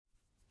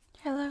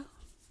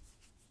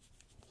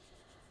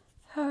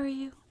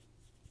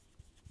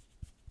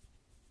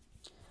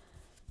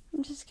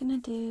I'm just gonna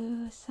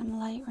do some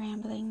light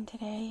rambling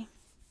today.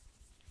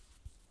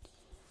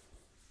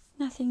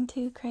 Nothing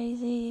too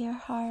crazy or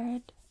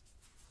hard.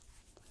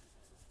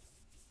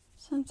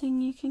 Something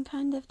you can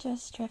kind of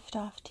just drift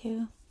off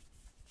to.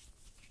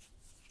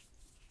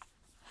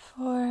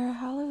 For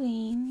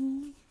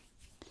Halloween,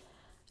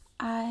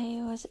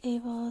 I was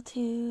able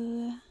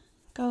to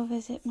go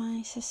visit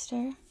my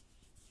sister,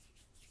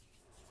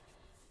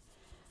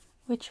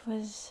 which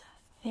was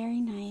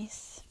very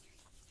nice.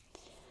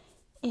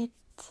 It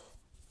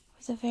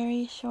was a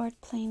very short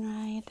plane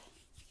ride,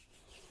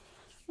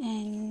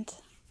 and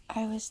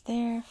I was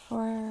there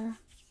for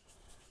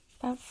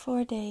about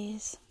 4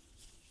 days.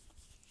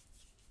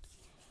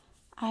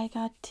 I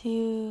got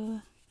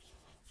to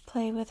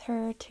play with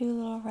her 2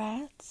 little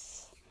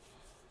rats.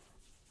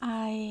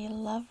 I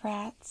love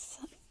rats.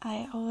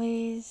 I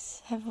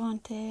always have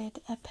wanted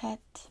a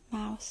pet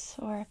mouse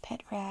or a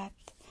pet rat,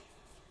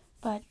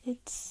 but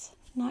it's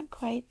not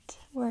quite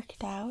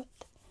worked out.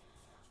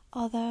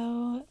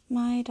 Although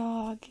my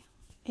dog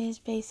is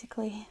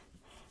basically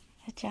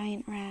a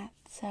giant rat,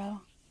 so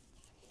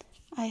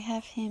I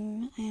have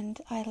him and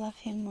I love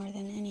him more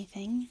than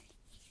anything.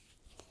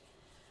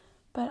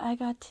 But I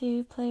got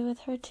to play with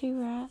her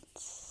 2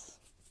 rats,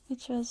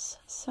 which was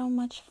so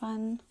much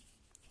fun.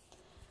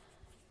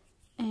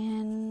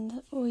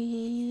 And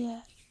we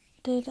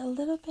did a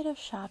little bit of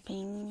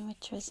shopping,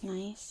 which was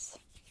nice.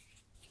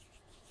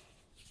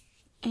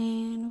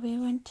 And we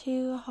went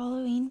to a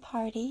Halloween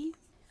party.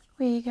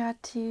 We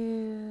got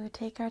to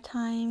take our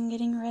time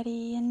getting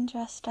ready and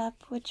dressed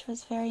up, which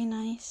was very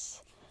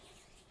nice.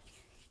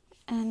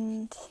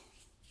 And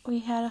we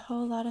had a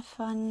whole lot of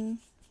fun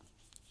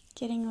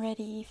getting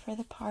ready for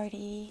the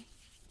party.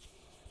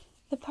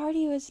 The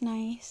party was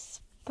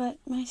nice, but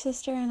my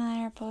sister and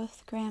I are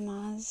both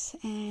grandmas,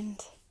 and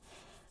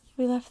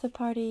we left the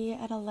party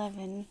at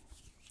 11.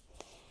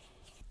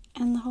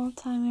 And the whole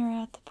time we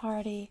were at the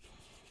party,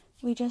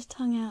 we just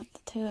hung out,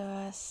 the 2 of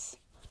us.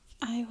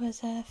 I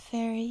was a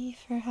fairy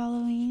for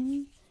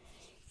Halloween,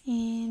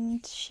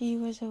 and she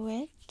was a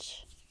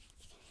witch,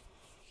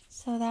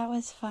 so that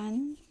was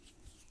fun.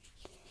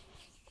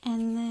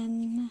 And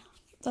then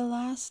the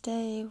last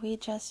day, we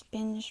just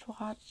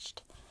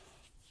binge-watched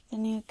the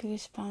new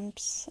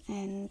Goosebumps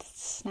and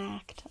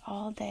snacked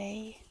all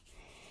day,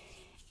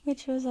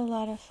 which was a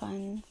lot of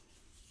fun.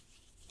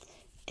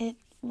 It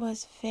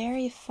was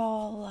very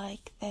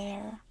fall-like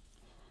there,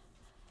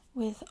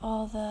 with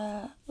all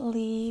the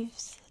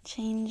leaves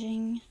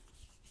changing.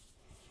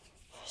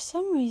 For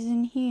some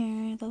reason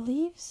here, the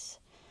leaves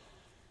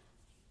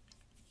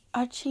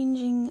are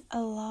changing a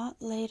lot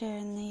later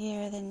in the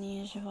year than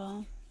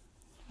usual,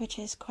 which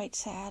is quite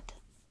sad.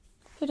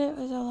 But it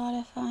was a lot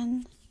of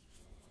fun.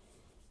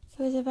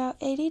 It was about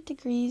 80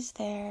 degrees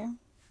there,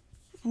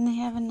 and they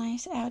have a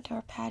nice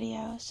outdoor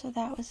patio, so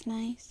that was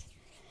nice.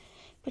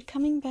 But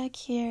coming back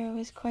here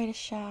was quite a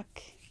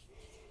shock,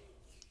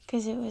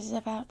 because it was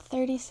about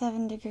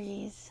 37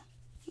 degrees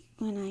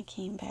when I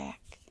came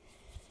back.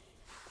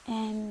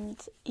 And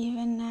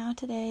even now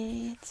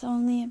today, it's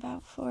only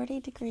about 40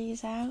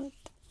 degrees out,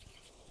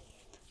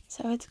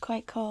 so it's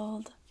quite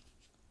cold.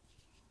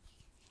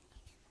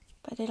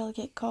 But it'll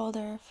get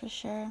colder for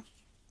sure.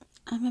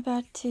 I'm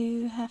about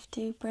to have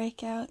to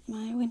break out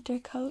my winter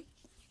coat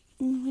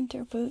and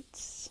winter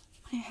boots,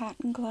 my hat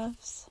and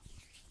gloves.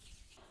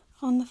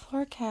 On the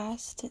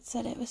forecast, it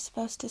said it was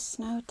supposed to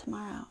snow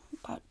tomorrow,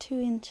 about 2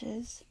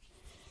 inches,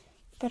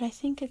 but I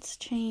think it's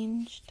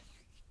changed.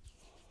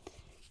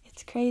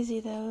 It's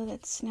crazy though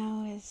that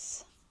snow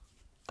is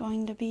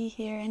going to be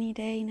here any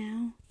day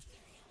now.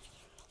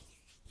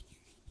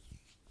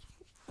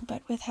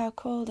 But with how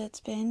cold it's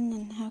been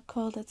and how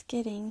cold it's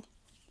getting,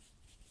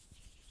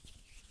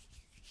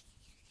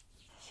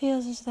 it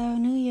feels as though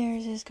New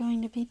Year's is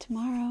going to be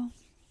tomorrow.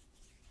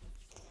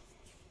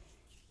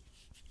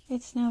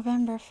 It's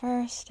November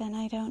 1st and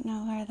I don't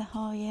know where the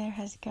whole year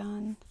has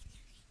gone.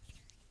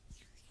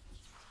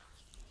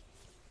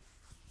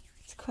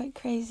 It's quite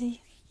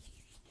crazy.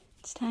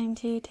 It's time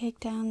to take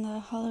down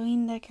the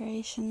Halloween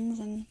decorations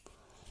and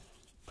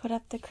put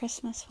up the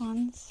Christmas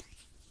ones.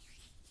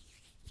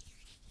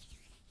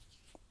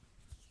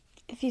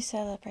 If you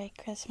celebrate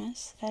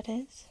Christmas, that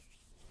is.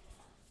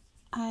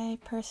 I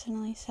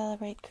personally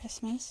celebrate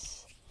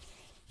Christmas,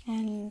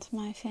 and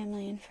my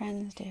family and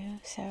friends do,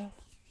 so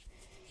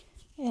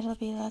it'll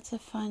be lots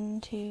of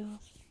fun to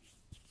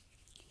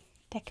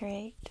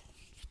decorate.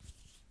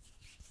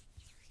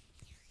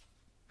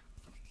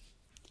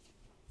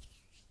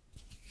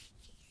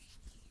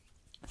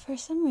 For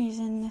some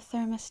reason, the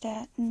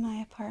thermostat in my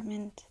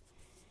apartment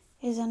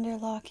is under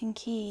lock and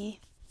key,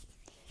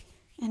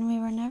 and we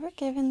were never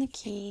given the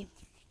key.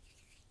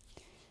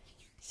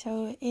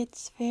 So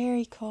it's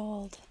very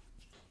cold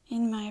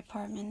in my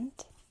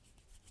apartment.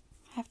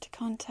 I have to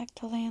contact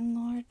the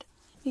landlord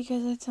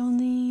because it's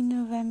only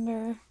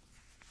November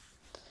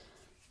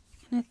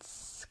and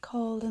it's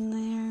cold in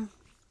there.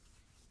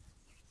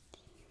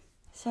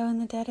 So in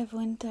the dead of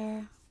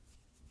winter,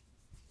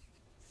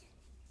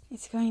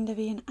 it's going to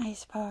be an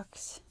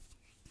icebox.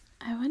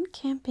 I went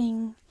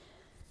camping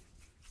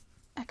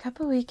a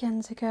couple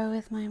weekends ago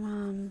with my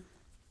mom.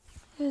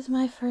 It was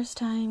my first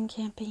time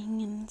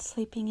camping and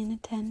sleeping in a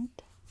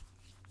tent.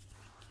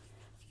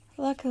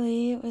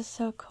 Luckily, it was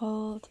so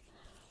cold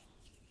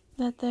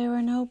that there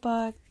were no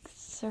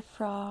bugs or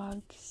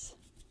frogs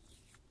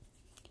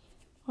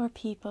or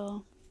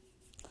people,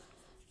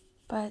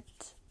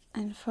 but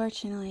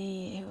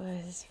unfortunately, it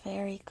was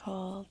very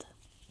cold.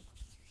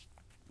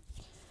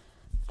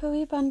 But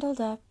we bundled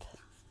up,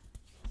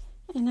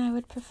 and I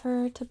would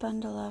prefer to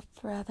bundle up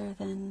rather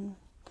than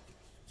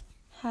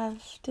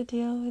have to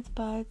deal with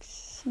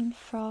bugs and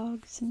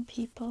frogs and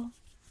people.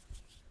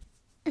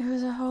 It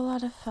was a whole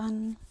lot of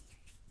fun,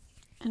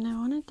 and I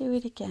want to do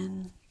it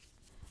again.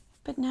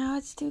 But now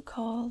it's too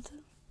cold,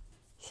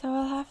 so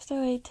I'll have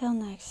to wait till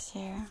next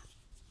year.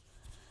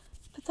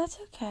 But that's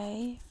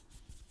okay.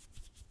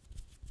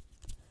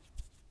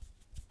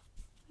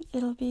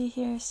 It'll be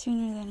here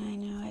sooner than I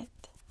know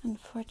it,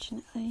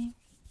 unfortunately.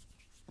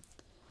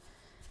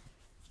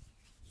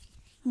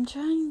 I'm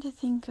trying to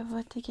think of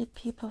what to get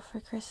people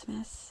for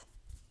Christmas.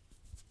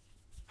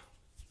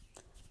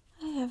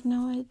 I have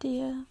no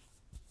idea.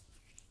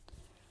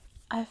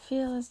 I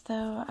feel as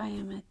though I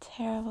am a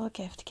terrible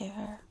gift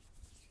giver,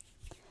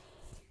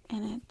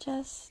 and it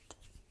just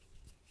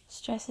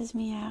stresses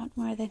me out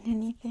more than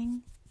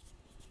anything.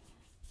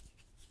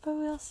 But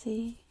we'll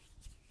see.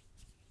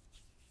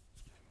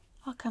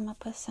 I'll come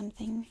up with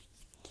something.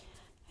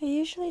 I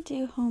usually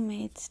do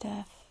homemade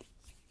stuff.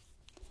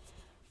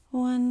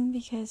 One,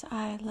 because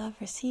I love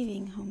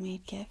receiving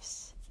homemade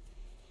gifts.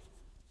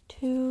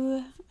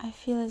 Two, I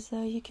feel as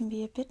though you can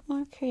be a bit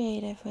more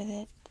creative with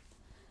it.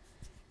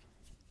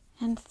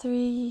 And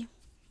three,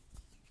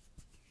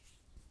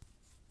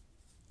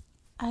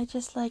 I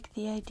just like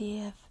the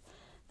idea of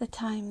the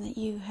time that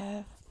you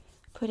have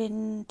put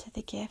into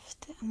the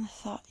gift and the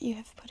thought you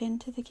have put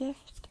into the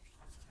gift.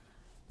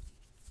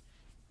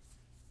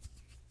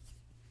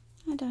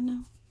 I don't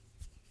know.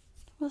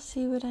 We'll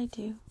see what I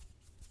do.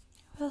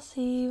 We'll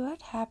see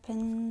what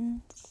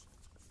happens.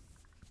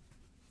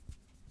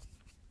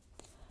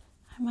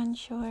 I'm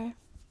unsure.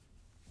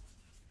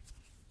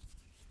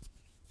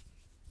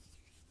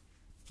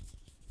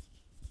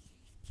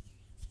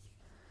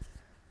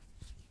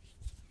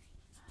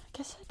 I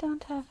guess I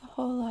don't have a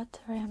whole lot to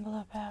ramble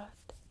about.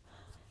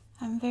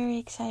 I'm very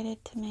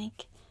excited to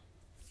make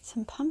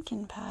some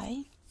pumpkin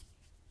pie.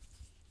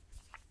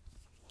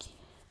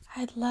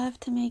 I'd love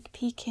to make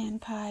pecan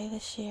pie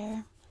this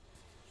year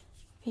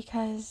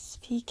because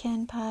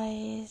pecan pie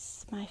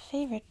is my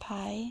favorite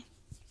pie,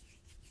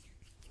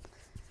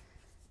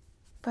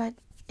 but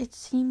it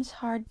seems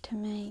hard to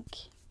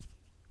make.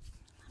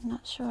 I'm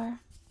not sure.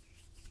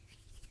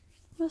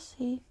 We'll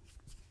see.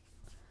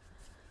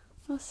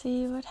 We'll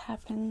see what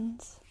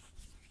happens.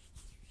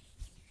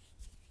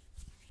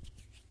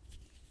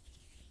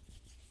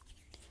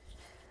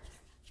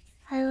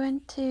 I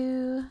went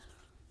to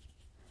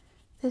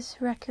this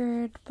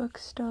record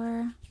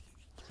bookstore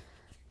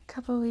a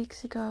couple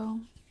weeks ago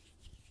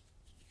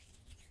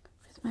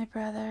with my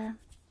brother,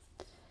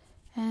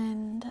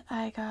 and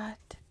I got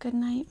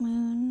Goodnight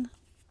Moon,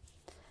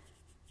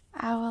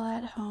 Owl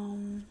at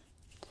Home,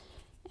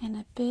 and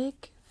a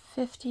big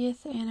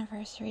 50th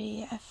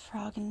anniversary of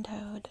Frog and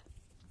Toad.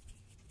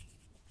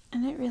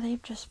 And it really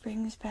just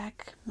brings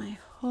back my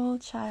whole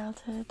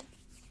childhood.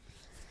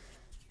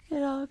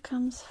 It all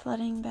comes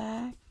flooding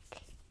back.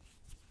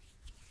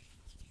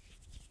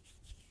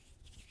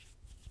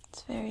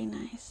 It's very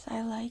nice.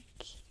 I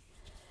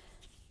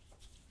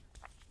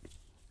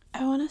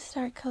want to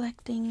start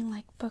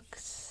collecting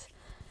books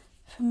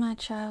from my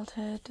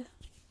childhood.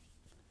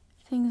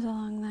 Things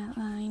along that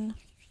line.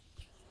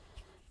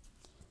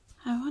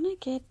 I want to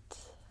get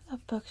a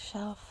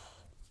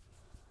bookshelf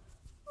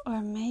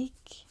or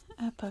make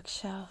a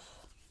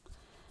bookshelf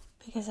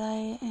because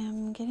I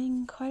am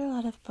getting quite a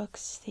lot of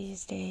books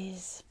these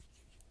days.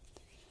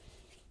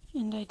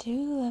 And I do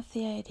love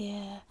the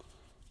idea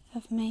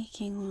of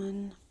making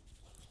one.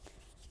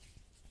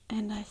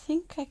 And I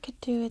think I could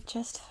do it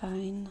just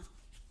fine.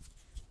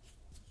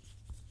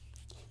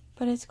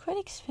 But it's quite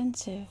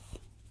expensive.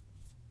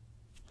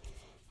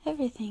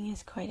 Everything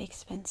is quite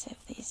expensive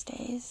these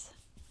days.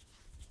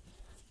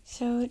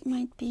 So it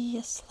might be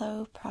a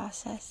slow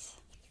process.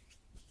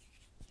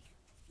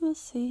 We'll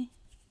see.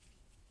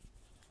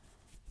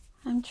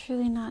 I'm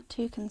truly not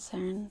too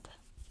concerned.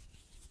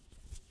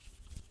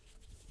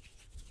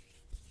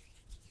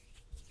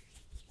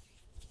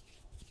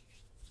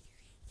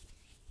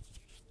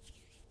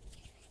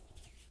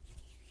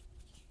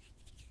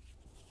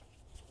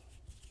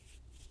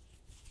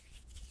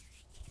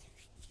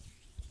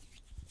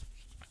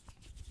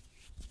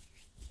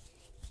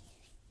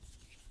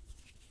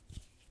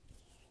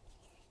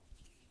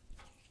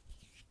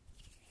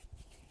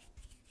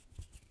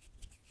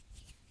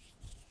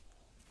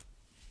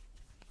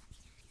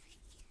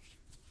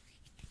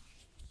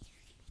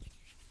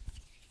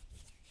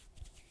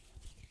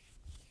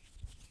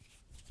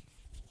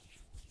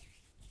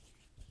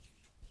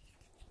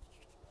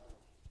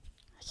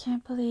 I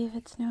can't believe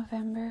it's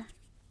November.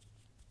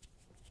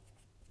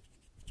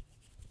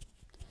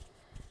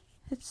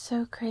 It's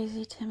so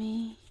crazy to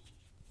me.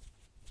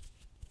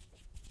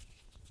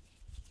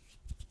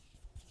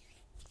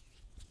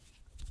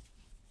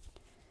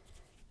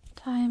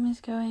 Time is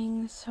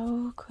going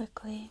so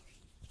quickly.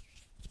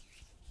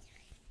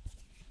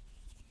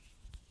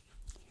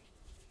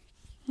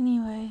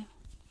 Anyway,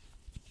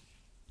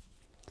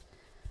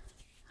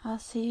 I'll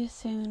see you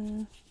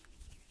soon.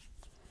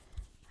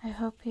 I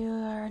hope you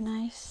are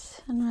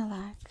nice and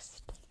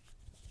relaxed.